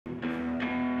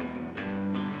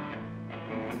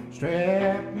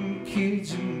strapping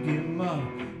kids and give 'em a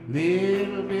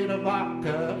little bit of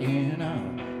vodka in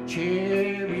a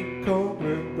cherry coke.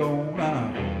 We're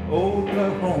gonna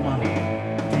Oklahoma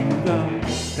to the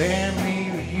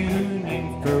family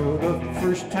reunion for the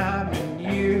first time in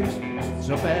years. It's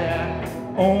up at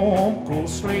Uncle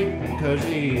Slayton 'cause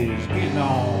he's getting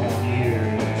on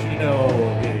years. You know,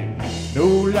 he no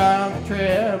longer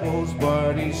travels,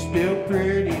 but he's still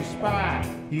pretty spry.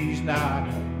 He's not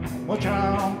much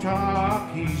on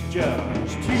talk, he's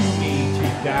just too mean to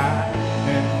die.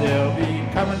 And they'll be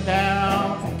coming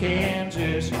down from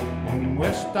Kansas and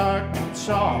West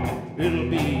Arkansas. It'll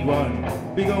be one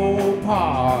big old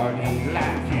party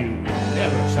like you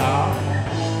never saw.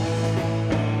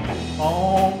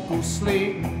 Uncle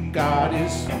Slayton got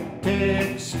his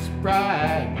Texas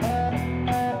bride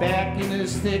back in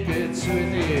his thickets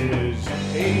with his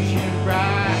Asian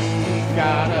bride. He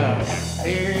got a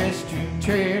Airstream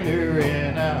trailer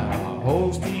and a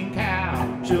Holstein cow.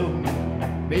 So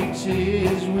makes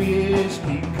his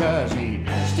whiskey 'cause he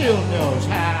still knows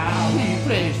how. He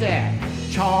plays that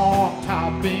Choctaw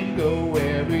bingo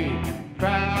every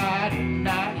Friday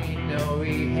night. You know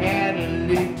he had to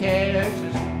leave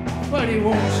Texas, but he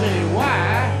won't say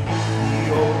why.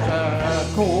 He owns a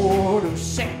quarter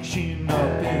section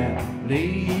up in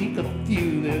Lake of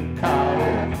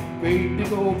Fulicado. Great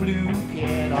big old blue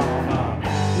cat on a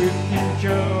freaking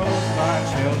jug. Box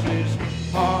sells his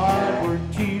hardwood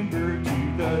timber to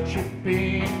the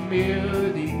chipping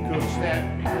mill. He cooks that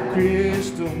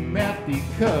crystal meth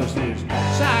because his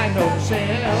sign don't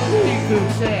sell. He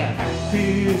cooks that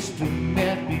crystal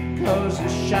meth because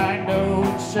his shine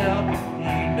don't sell.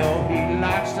 You know he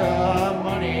likes the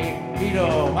money, he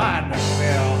don't mind the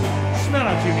smell. Smell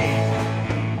it to me.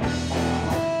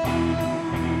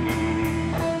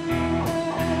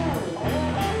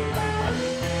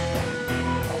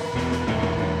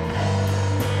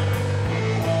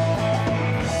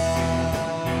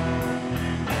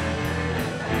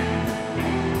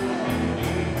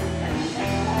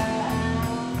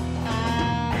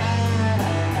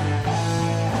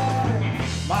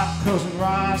 Cousin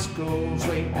Roscoe's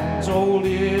Layton's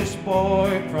oldest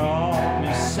boy from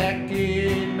his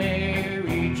second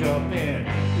marriage up in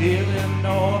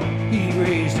Illinois. He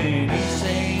raised in East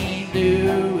St.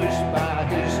 Louis by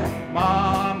his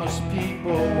mama's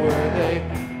people where they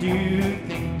do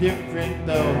things different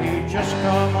though. He just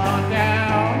come on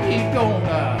down. He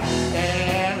gonna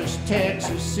Dallas,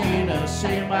 Texas in a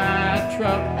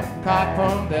semi-truck. Cop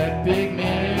from that big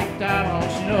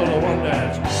McDonald's, you know the one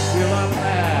that's real up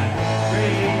that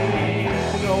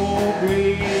big old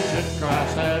bridge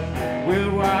across that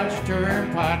Will Watch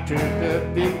Turnpike to the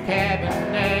big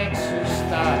cabin next to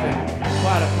stopping.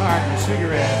 Quite a carton of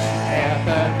cigarettes at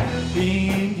the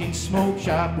Indian smoke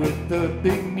shop with the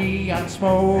big neon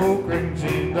smoke rings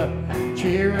in the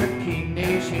Cherokee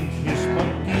Nation. Just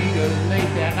monkey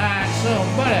late that night.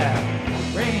 Somebody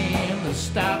ran the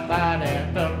stoplight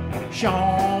at the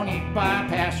Shawnee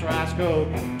bypass. Roscoe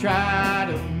tried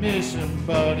to miss him,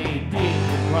 but he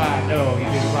didn't quite. No, he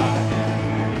didn't quite.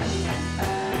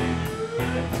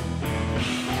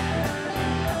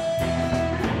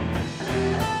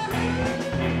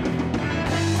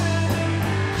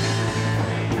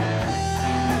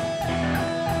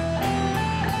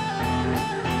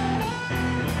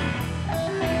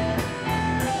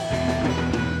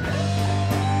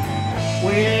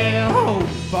 Well, old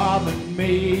Bob and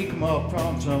May come up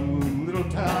from some little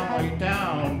town right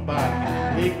down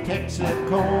by Lake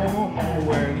Texacomo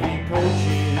where he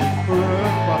coaches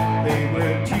football. They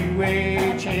were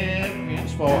 2A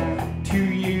champions for 2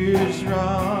 years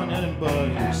running, but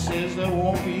he says they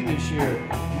won't be this year.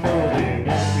 No, they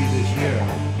won't be this year.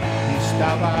 He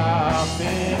stopped off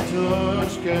in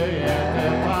Tuskegee at the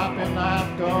popping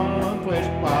knife gun place,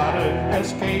 bought a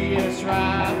SKS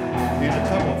ride and a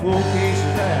couple full cases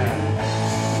of that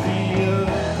steel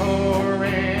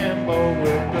Corambo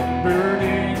with the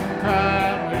burning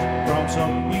primers from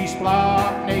some East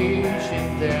Bloc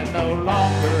nation that no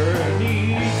longer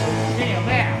needs a damn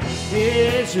that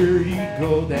Desert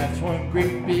Eagle. That's one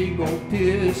great big old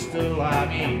pistol. I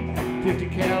mean 50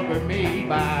 caliber made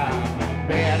by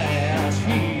badass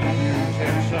heaters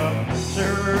and some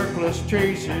surplus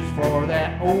tracers for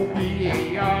that old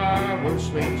BAR. We're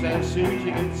slaves as soon as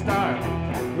you get started.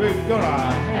 We're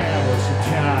gonna have us a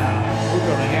time. We're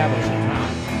gonna have us a time.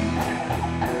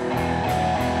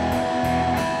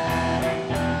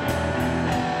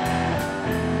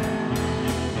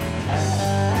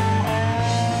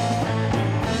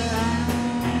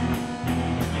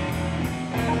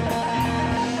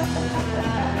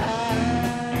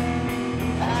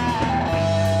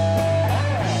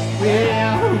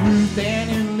 Well, Ruth Ann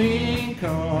and Lynn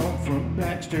come from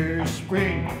Baxter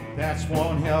Spring. That's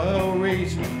one hell of a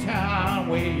racing town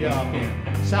way up in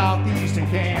southeastern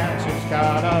Kansas.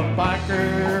 Got a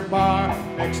biker bar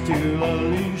next to a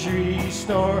lingerie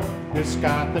store. It's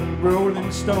got them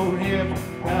Rolling Stone hips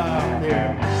out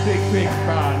there. Big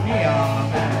brown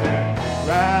neon out there.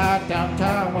 Right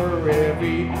downtown where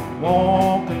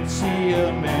everyone can see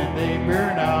them, and they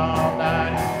burn all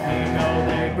night. You know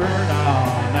they burn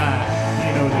all night.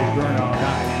 You know they burn all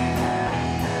night.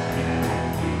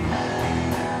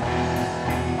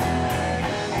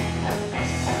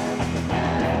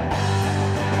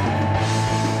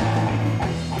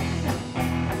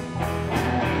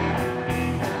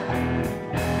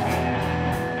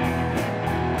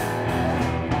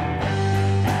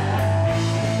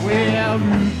 Well,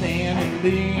 Ruth Ann and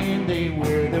Lynn, they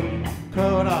wear them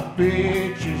cut-off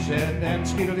breeches and then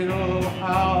skittle little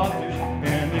houses,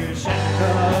 and they're second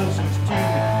cousins to me.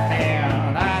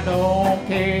 And I don't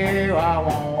care, I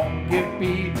won't get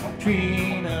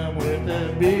between them with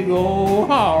a big old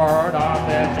heart. I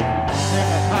bet you think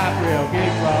a pipe rail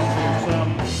gig from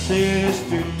some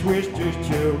sister twisters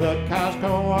till the cows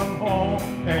come home,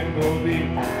 and we'll be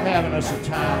having us a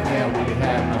time. Yeah, we'll be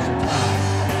having us a time.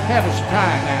 Have us a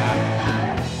time now.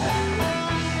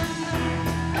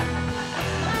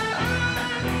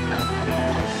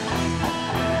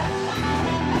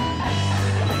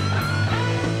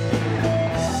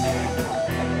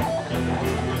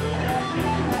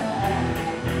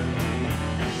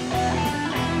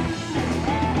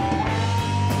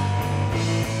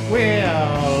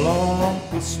 Well,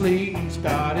 Uncle Slayton's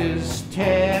got his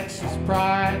Texas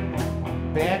pride,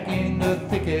 back in the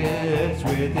thickets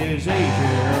with his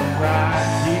Asian bride.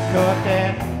 He cut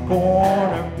that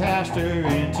corner pasture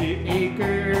into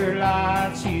acre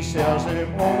lots. He sells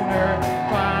them owner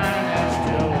finance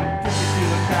till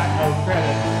Tennessee got no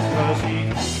credit, cause he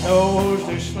knows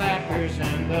they're slackers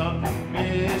and they'll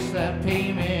miss that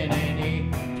payment, and he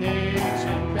takes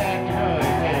it back. You know he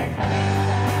takes it back.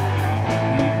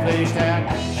 He plays that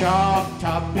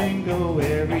Choctaw bingo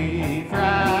every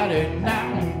Friday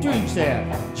night and drinks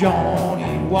that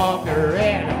Johnny Walker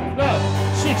and a club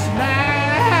 69.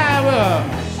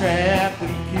 Strap the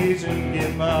kids and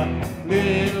give them a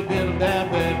little bit of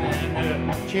that,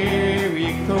 and a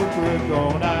cherry coke. We're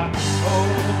gonna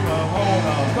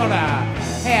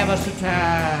have us a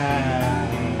time.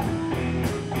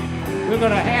 We're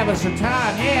gonna have us a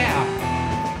time, yeah.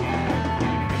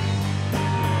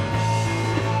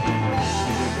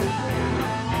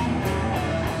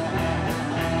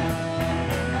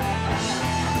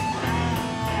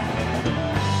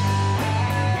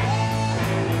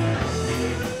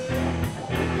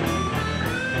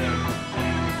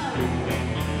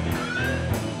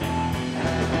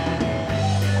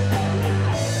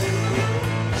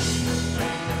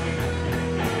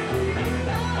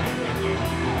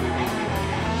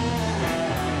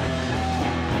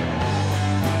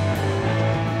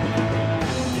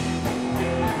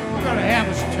 Have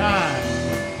us time.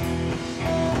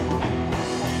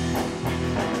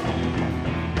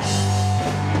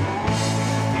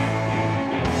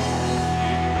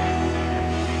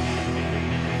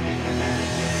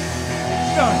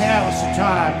 You're gonna have us a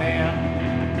time,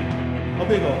 man. A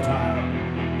big old time.